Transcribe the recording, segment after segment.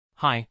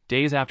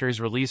Days after his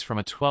release from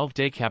a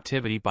 12-day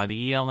captivity by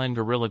the ELN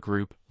guerrilla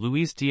group,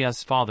 Luis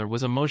Diaz's father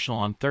was emotional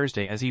on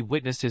Thursday as he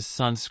witnessed his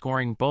son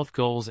scoring both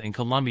goals in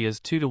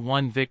Colombia's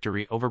 2-1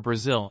 victory over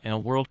Brazil in a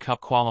World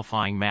Cup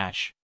qualifying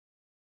match.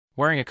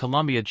 Wearing a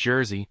Colombia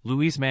jersey,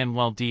 Luis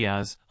Manuel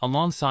Diaz,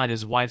 alongside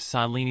his wife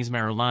Silene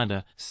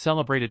Esmeralda,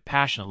 celebrated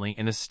passionately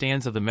in the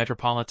stands of the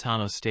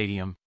Metropolitano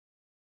Stadium.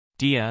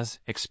 Diaz,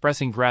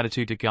 expressing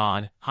gratitude to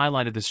God,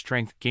 highlighted the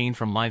strength gained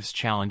from life's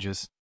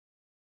challenges.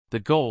 The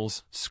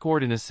goals,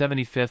 scored in the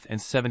 75th and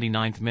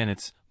 79th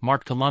minutes,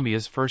 marked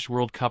Colombia's first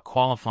World Cup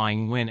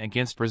qualifying win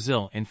against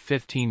Brazil in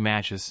 15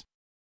 matches.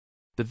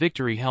 The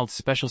victory held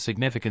special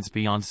significance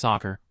beyond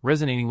soccer,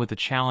 resonating with the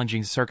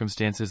challenging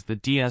circumstances the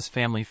Diaz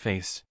family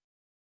faced.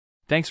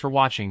 Thanks for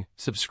watching,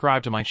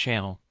 subscribe to my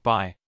channel,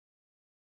 bye.